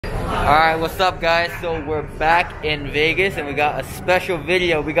Alright, what's up guys? So we're back in Vegas and we got a special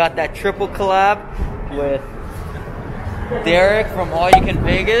video. We got that triple collab with Derek from All You Can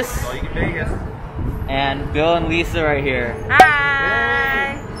Vegas. All You Can Vegas. And Bill and Lisa right here.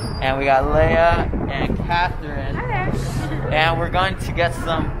 Hi! And we got Leia and Catherine. Hi. And we're going to get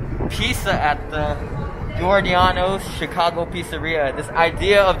some pizza at the Giordano Chicago Pizzeria. This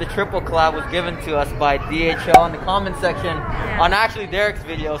idea of the triple collab was given to us by DHL in the comment section on actually Derek's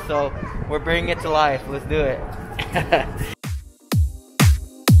video, so we're bringing it to life. Let's do it.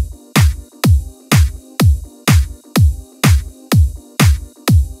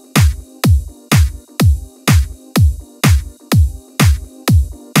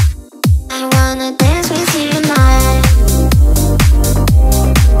 I wanna dance with you now.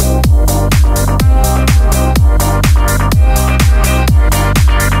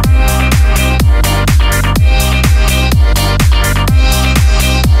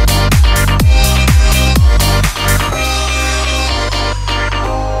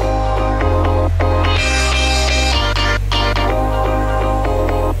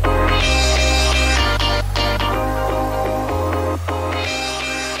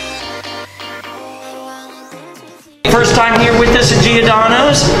 First time here with us at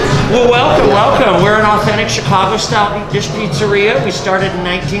Giordano's? Well, welcome. We're an authentic Chicago-style dish pizzeria. We started in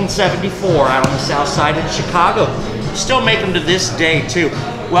 1974 out on the south side of Chicago. Still make them to this day, too.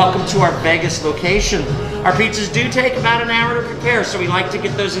 Welcome to our Vegas location. Our pizzas do take about an hour to prepare, so we like to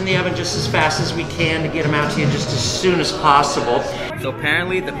get those in the oven just as fast as we can to get them out to you just as soon as possible. So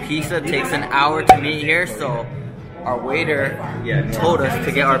apparently the pizza takes an hour to meet here, so our waiter told us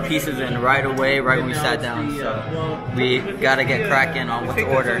to get our pieces in right away, right when we sat down. So we gotta get cracking on what to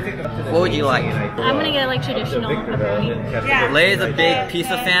order. What would you like? I'm gonna get like traditional pepperoni. Yeah. Leia's a big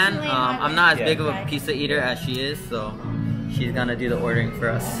pizza fan. I'm not as big of a pizza eater as she is, so she's gonna do the ordering for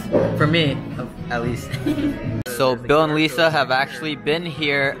us. For me, at least. So Bill and Lisa have actually been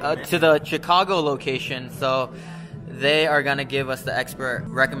here to the Chicago location, so they are gonna give us the expert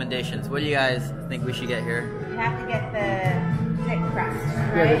recommendations. What do you guys think we should get here? You have to get the thick crust,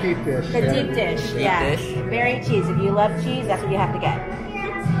 right? Yeah, the deep dish. The deep dish, Deep dish. Very cheese. If you love cheese, that's what you have to get.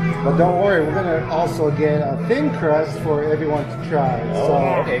 But don't worry, we're gonna also get a thin crust for everyone to try. So,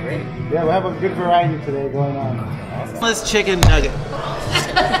 okay, great. Yeah, we have a good variety today going on. Let's chicken nugget.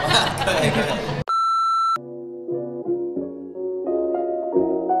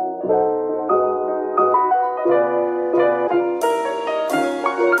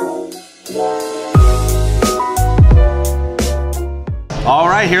 All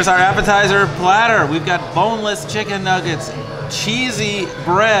right, here's our appetizer platter. We've got boneless chicken nuggets, cheesy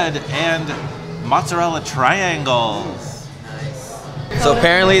bread, and mozzarella triangles. So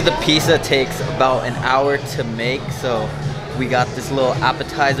apparently the pizza takes about an hour to make, so we got this little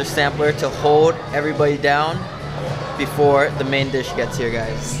appetizer sampler to hold everybody down before the main dish gets here,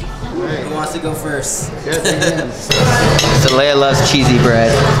 guys. Who wants to go first? So Leia loves cheesy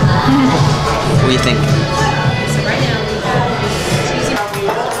bread. What do you think?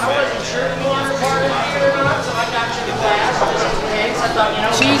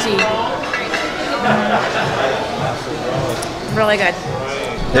 Cheesy. Really good.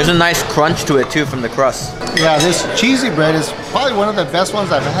 There's a nice crunch to it too from the crust. Yeah, this cheesy bread is probably one of the best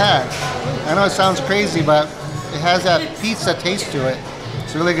ones I've had. I know it sounds crazy, but it has that pizza taste to it.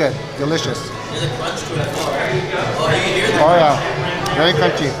 It's really good, delicious. There's a crunch to it. Oh yeah, very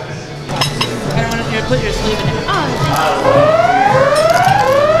crunchy. I don't want to put your sleeve in it. Oh.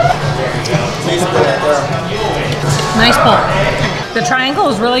 Nice pull. The triangle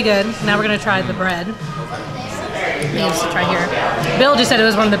is really good. Now we're gonna try the bread. Maybe just try here. Bill just said it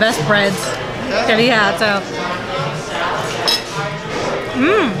was one of the best breads that he had, so.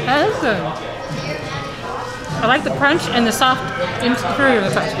 That is good. I like the crunch and the soft interior of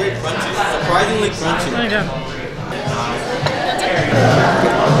the crust. Surprisingly crunchy. Really good.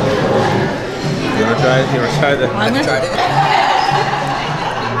 You wanna try it? You wanna try the? I tried it.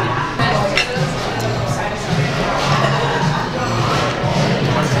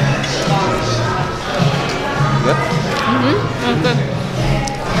 Good? That's good.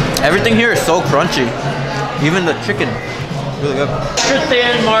 Everything here is so crunchy. Even the chicken. Really good. Extra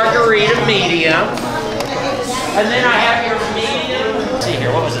thin margarita medium. And then I have your medium. Let's see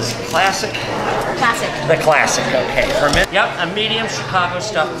here, what was this? Classic? Classic. The classic, okay. Yep, a medium Chicago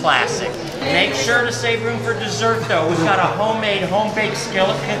stuffed classic. Make sure to save room for dessert though. We've got a homemade, home-baked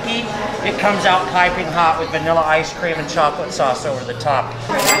skillet cookie. It comes out piping hot with vanilla ice cream and chocolate sauce over the top.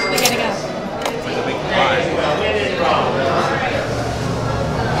 That's the beginning of.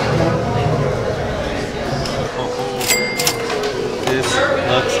 This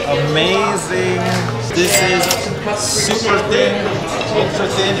Looks amazing. This is super thin, ultra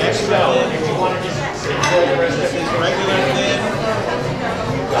thin, extra thin. This is regular thin.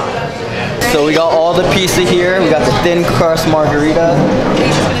 So we got all the pizza here. We got the thin crust margarita,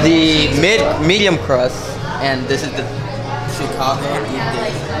 the medium crust, and this is the Chicago deep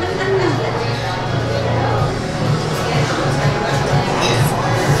dish.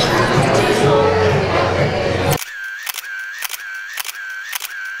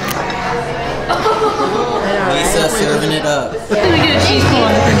 Lisa serving it up. We get a cheese pull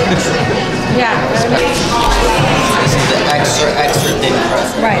on the thin crust. Yeah. This is the extra thin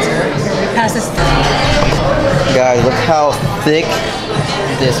crust. Right. Pass this. Guys, look how thick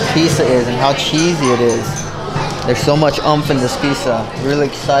this pizza is and how cheesy it is. There's so much oomph in this pizza. Really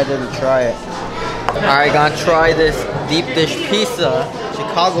excited to try it. Alright, gonna try this deep dish pizza,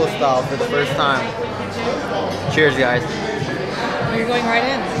 Chicago style, for the first time. Cheers, guys. You're going right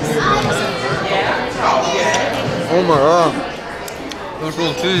in. Oh my god. That's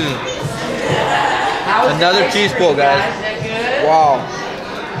so cheesy. Another cheese pull, guys. Wow.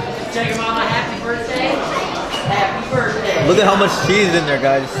 Tell your mama happy birthday. Happy birthday. Look at how much cheese in there,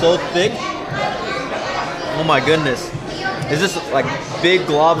 guys. It's so thick. Oh my goodness. It's just like big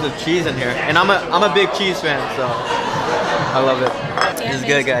globs of cheese in here. And I'm a big cheese fan, so I love it. This is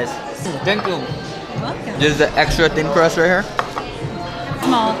good, guys. Thank you. Welcome. This is the extra thin crust right here.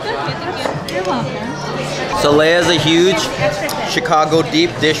 Small. Thank you. You're welcome. So Leia's a huge Chicago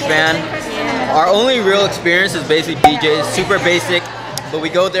deep dish fan. Our only real experience is basically BJ's, super basic, but we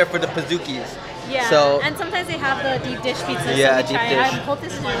go there for the pizookies. Yeah, so, and sometimes they have the deep dish pizza. Yeah, so we deep try. dish. I hope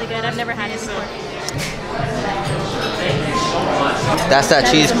this is really good. I've never had it before. that's that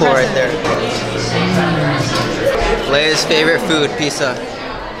cheese pull right there. Leia's favorite food, pizza.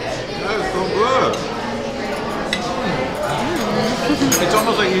 That is so good. It's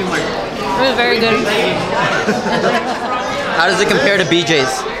almost like eating like. It was very good. How does it compare to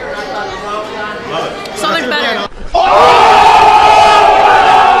BJ's? So much better.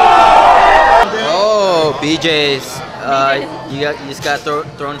 Oh, BJ's. You just got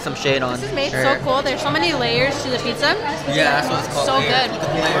thrown some shade on. This is made Here. so cool. There's so many layers to the pizza. Yeah, that's what it's called. So layers.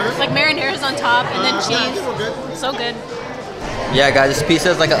 good. Like marinara's on top and then cheese. So good. Yeah, guys, this pizza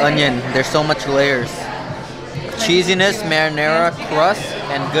is like an onion. There's so much layers. Cheesiness, marinara, crust,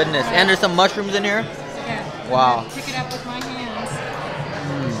 and goodness. And there's some mushrooms in here. Wow. Pick it up with my hands.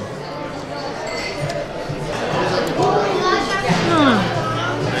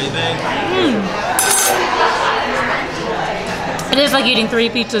 What do you think? It is like eating 3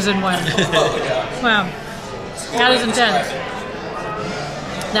 pizzas in one. Wow. That is intense.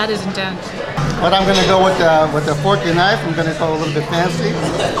 That is intense. But I'm gonna go with the fork and knife. I'm gonna go a little bit fancy.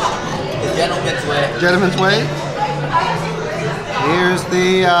 Gentleman's way. Gentleman's way. Here's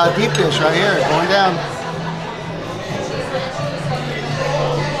the deep dish right here, going down.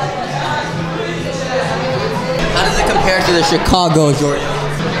 How does it compare to the Chicago, Jordan?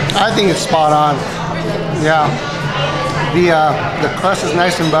 I think it's spot on. Yeah. The crust is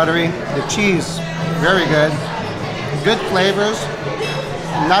nice and buttery. The cheese, very good. Good flavors.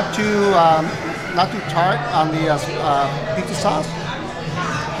 Not too tart on the pizza sauce.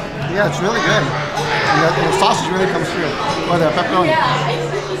 Yeah, it's really good. And the sausage really comes through. Or the pepperoni.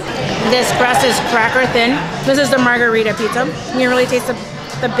 This crust is cracker thin. This is the margarita pizza. You can really taste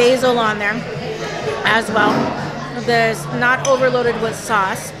the basil on there as well. There's not overloaded with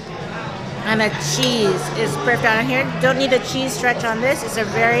sauce. And the cheese is perfect on here. Don't need a cheese stretch on this. It's a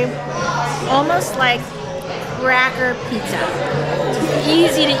very, almost like cracker pizza. It's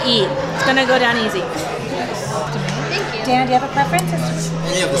easy to eat. It's gonna go down easy. Dan, do you have a preference?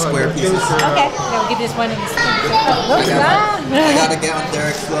 Any of the square pieces. Okay. We'll give you this one in the I gotta get on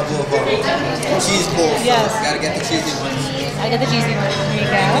Derek's level of cheese pulls. Yes. Gotta get the cheesy ones. I get the cheesy one. There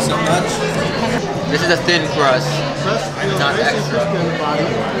you go. So much. This is a thin crust, not extra.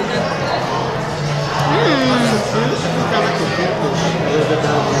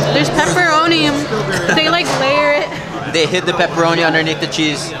 There's pepperoni. They like layer it. They hid the pepperoni underneath the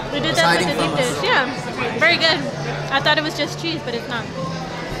cheese. We did that with the deep dish. Yeah, very good. I thought it was just cheese, but it's not.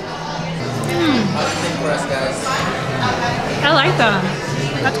 Thin crust, guys. I like that.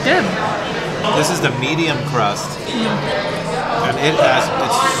 That's good. This is the medium crust, and it's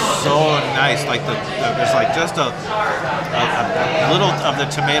so nice. Like there's like just a little of the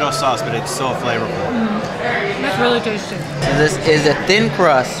tomato sauce, but it's so flavorful. That's really tasty. So this is a thin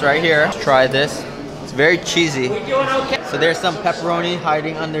crust right here. Let's try this. It's very cheesy. So there's some pepperoni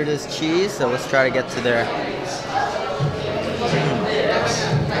hiding under this cheese. So let's try to get to there.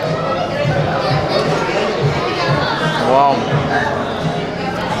 Wow.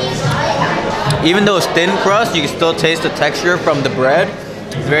 Even though it's thin crust, you can still taste the texture from the bread.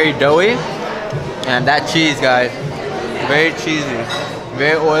 It's very doughy. And that cheese, guys, very cheesy,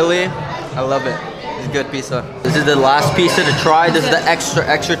 very oily. I love it. It's a good pizza. This is the last pizza to try. This is the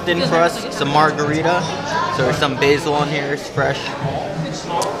extra thin crust. It's a margarita. So there's some basil in here. It's fresh.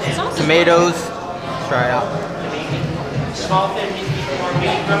 Tomatoes. Try it out.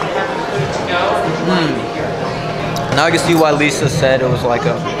 Now I can see why Lisa said it was like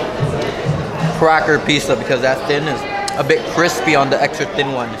a cracker pizza, because that thin is a bit crispy on the extra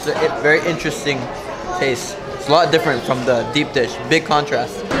thin one. It's a very interesting taste. It's a lot different from the deep dish. Big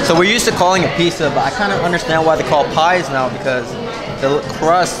contrast. So we're used to calling it pizza, but I kind of understand why they call pies now, because the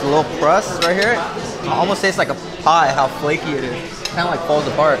little crust right here, it almost tastes like a pie, how flaky it is. It kind of like falls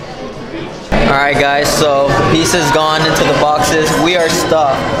apart. Alright guys, so the pizza's gone into the boxes. We are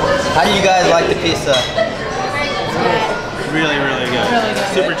stuffed. How do you guys like the pizza? Really, really good. Really good.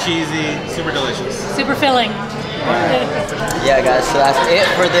 Super cheesy, super delicious. Super filling. Yeah guys, so that's it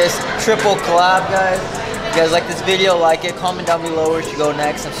for this triple collab, guys. If you guys like this video, like it, comment down below where we should go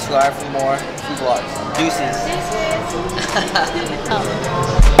next, and subscribe for more food vlogs. Deuces.